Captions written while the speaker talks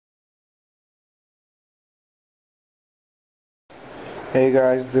Hey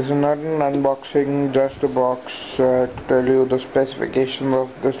guys, this is not an unboxing, just a box to tell you the specifications of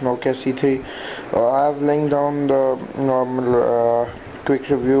this Nokia C3. I have linked down the normal quick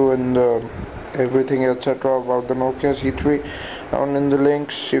review and everything etc. about the Nokia C3. Down in the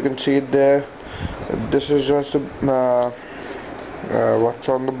links, you can see it there. This is just what's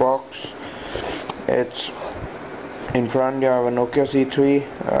on the box. It's in front. You have a Nokia C3.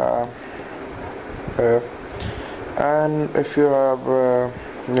 And if you have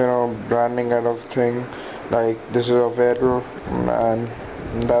branding kind of thing, like this is a Beetel, and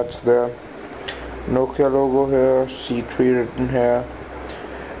that's the Nokia logo here, C3 written here,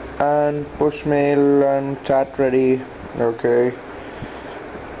 and push mail and chat ready. Okay,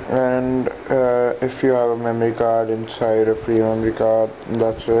 and if you have a memory card inside, a free memory card,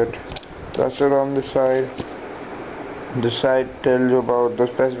 that's it on the side. The side tells you about the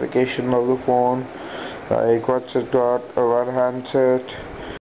specification of the phone, like what's it got, what handset,